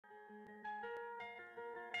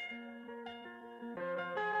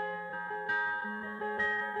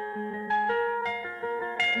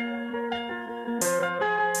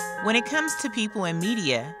When it comes to people in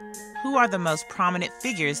media, who are the most prominent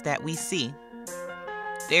figures that we see?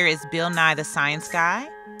 There is Bill Nye the Science Guy,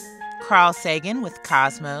 Carl Sagan with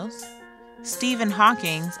Cosmos, Stephen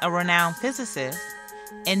Hawking, a renowned physicist,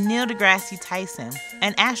 and Neil deGrasse Tyson,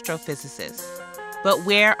 an astrophysicist. But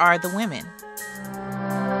where are the women?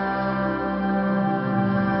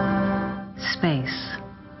 Space.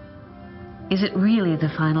 Is it really the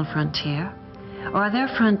final frontier? Or are there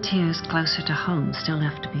frontiers closer to home still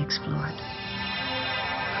left to be explored?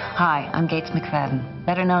 Hi, I'm Gates McFadden,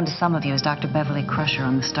 better known to some of you as Dr. Beverly Crusher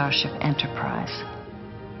on the Starship Enterprise.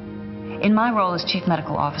 In my role as Chief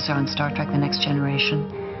Medical Officer on Star Trek The Next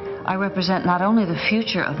Generation, I represent not only the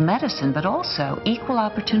future of medicine, but also equal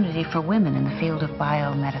opportunity for women in the field of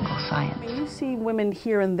biomedical science. You see women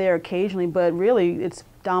here and there occasionally, but really it's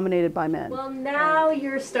dominated by men. Well, now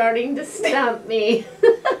you're starting to stump me.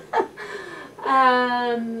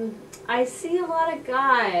 I see a lot of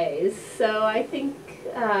guys, so I think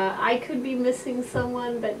I could be missing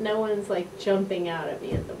someone, but no one's like jumping out at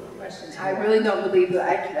me at the moment. I really don't believe that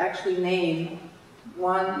I could actually name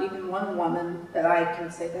even one woman that I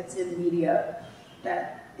can say that's in media,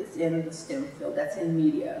 that is in the STEM field, that's in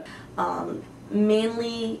media.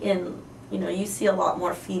 Mainly in, you see a lot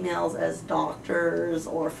more females as doctors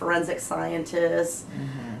or forensic scientists.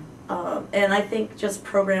 And I think just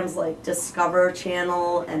programs like Discover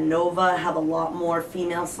Channel and Nova have a lot more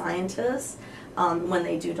female scientists when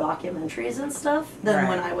they do documentaries and stuff than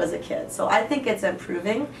when I was a kid. So I think it's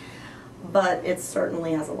improving, but it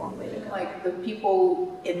certainly has a long way to go. Like the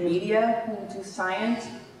people in media who do science,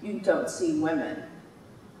 you don't see women.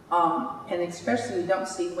 And especially you don't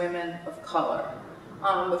see women of color.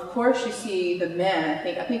 Of course you see the men.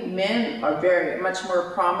 I think men are very much more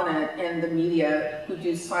prominent in the media who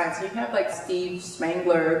do science. You have like Steve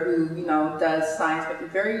Spangler who, does science, but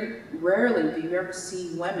very rarely do you ever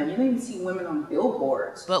see women. You don't even see women on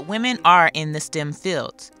billboards. But women are in the STEM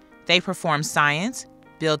fields. They perform science,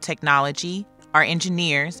 build technology, are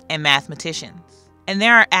engineers, and mathematicians. And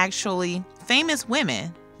there are actually famous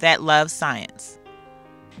women that love science.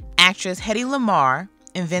 Actress Hedy Lamarr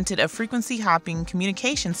invented a frequency-hopping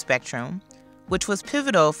communication spectrum, which was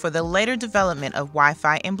pivotal for the later development of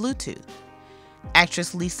Wi-Fi and Bluetooth.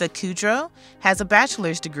 Actress Lisa Kudrow has a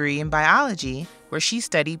bachelor's degree in biology, where she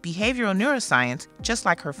studied behavioral neuroscience just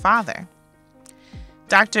like her father.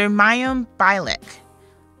 Dr. Mayim Bialik,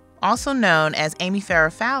 also known as Amy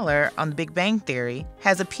Farrah Fowler on The Big Bang Theory,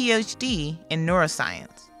 has a PhD in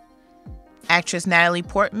neuroscience. Actress Natalie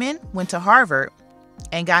Portman went to Harvard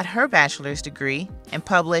and got her bachelor's degree and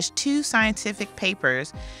published 2 scientific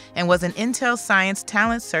papers and was an Intel Science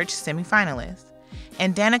Talent Search semifinalist.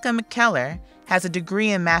 And Danica McKellar has a degree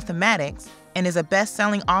in mathematics and is a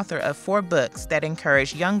best-selling author of 4 books that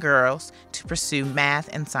encourage young girls to pursue math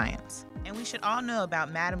and science. And we should all know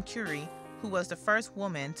about Madame Curie, who was the first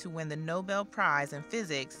woman to win the Nobel Prize in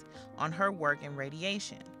Physics on her work in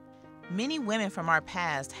radiation. Many women from our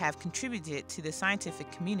past have contributed to the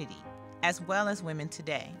scientific community, as well as women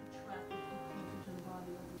today.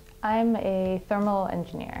 I'm a thermal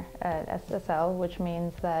engineer at SSL, which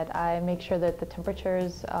means that I make sure that the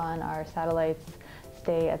temperatures on our satellites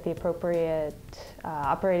stay at the appropriate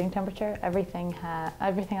operating temperature. Everything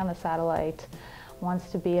on the satellite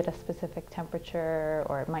wants to be at a specific temperature,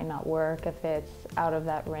 or it might not work if it's out of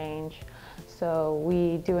that range. So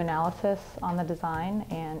we do analysis on the design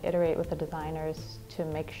and iterate with the designers to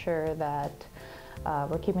make sure that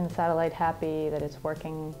we're keeping the satellite happy, that it's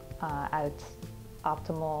working at its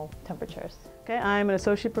optimal temperatures. Okay, I'm an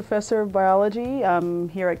associate professor of biology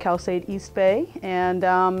here at Cal State East Bay, and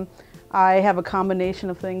I have a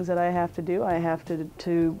combination of things that I have to do. I have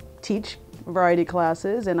to teach a variety of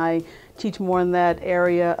classes, and I teach more in that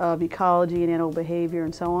area of ecology and animal behavior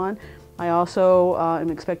and so on. I also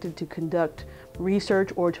am expected to conduct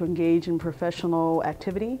research or to engage in professional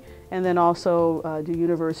activity, and then also do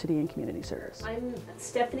university and community service. I'm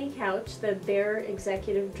Stephanie Couch, the Bayer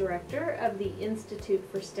Executive Director of the Institute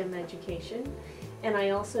for STEM Education, and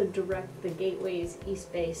I also direct the Gateways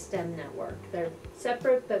East Bay STEM Network. They're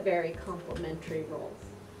separate but very complementary roles.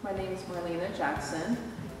 My name is Marlena Jackson,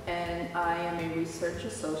 and I am a research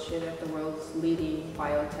associate at the world's leading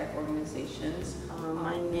biotech organizations.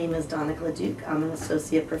 My name is Danica Leduc. I'm an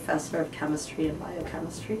associate professor of chemistry and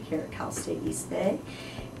biochemistry here at Cal State East Bay,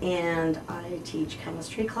 and I teach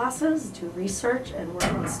chemistry classes, do research, and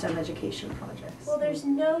work on STEM education projects. Well, there's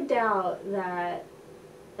no doubt that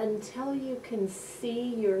until you can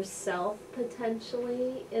see yourself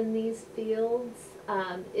potentially in these fields,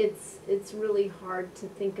 it's really hard to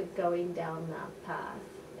think of going down that path.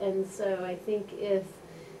 And so I think if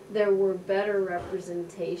there were better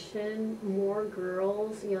representation, more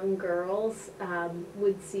girls, young girls,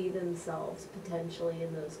 would see themselves potentially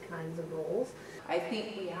in those kinds of roles. I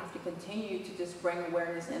think we have to continue to just bring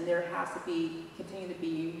awareness, and there has to be, continue to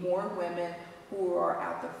be more women who are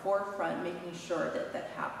at the forefront making sure that that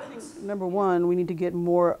happens. Number one, we need to get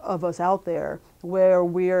more of us out there where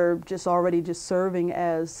we're just already just serving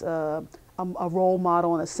as a role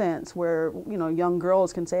model in a sense, where, you know, young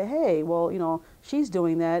girls can say, hey, well, you know, she's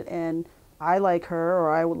doing that and I like her, or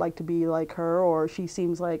I would like to be like her, or she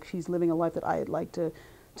seems like she's living a life that I'd like to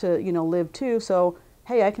you know, live too. So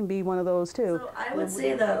hey, I can be one of those too. So I would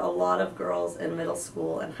say that a lot of girls in middle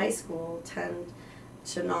school and high school tend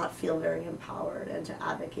to not feel very empowered and to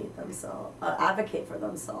advocate for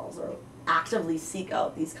themselves or actively seek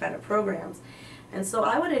out these kind of programs. And so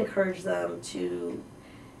I would encourage them to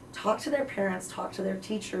talk to their parents, talk to their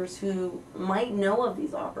teachers who might know of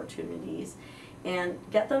these opportunities, and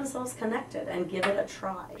get themselves connected and give it a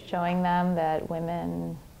try. Showing them that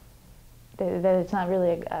women, that it's not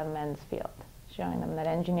really a men's field. Showing them that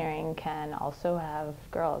engineering can also have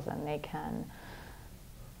girls, and they can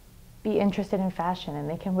be interested in fashion, and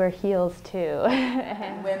they can wear heels too.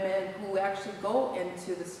 And women who actually go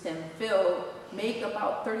into the STEM field make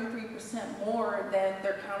about 33% more than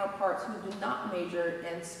their counterparts who do not major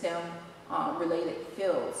in STEM related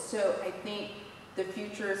fields. So I think the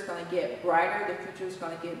future is going to get brighter, the future is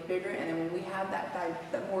going to get bigger, and then when we have that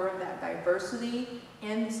more of that diversity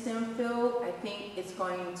in the STEM field, I think it's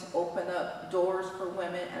going to open up doors for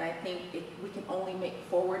women, and I think we can only make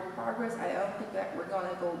forward progress. I don't think that we're going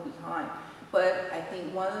to go behind. But I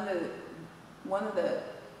think one of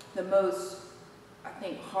the most, I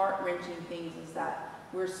think, heart-wrenching things is that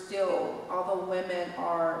we're still, although women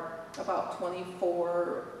are about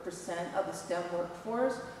 24% of the STEM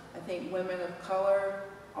workforce, I think women of color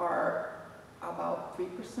are about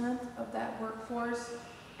 3% of that workforce,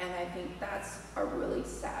 and I think that's a really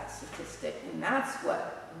sad statistic, and that's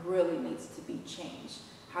what really needs to be changed.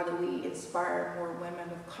 How do we inspire more women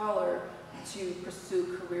of color to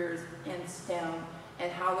pursue careers in STEM,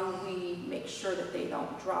 and how do we make sure that they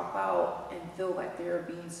don't drop out and feel like they're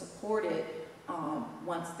being supported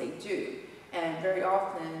once they do? And very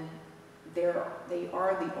often, they are the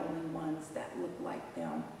only ones that look like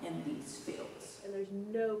them in these fields. And there's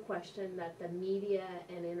no question that the media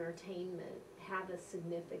and entertainment have a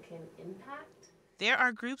significant impact. There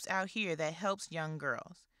are groups out here that helps young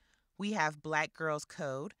girls. We have Black Girls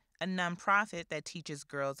Code, a nonprofit that teaches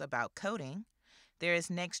girls about coding. There is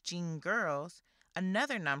Next Gen Girls,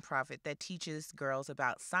 another nonprofit that teaches girls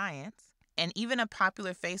about science. And even a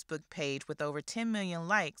popular Facebook page with over 10 million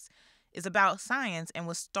likes is about science and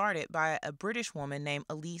was started by a British woman named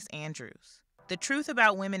Elise Andrews. The truth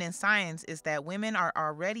about women in science is that women are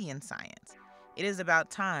already in science. It is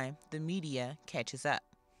about time the media catches up.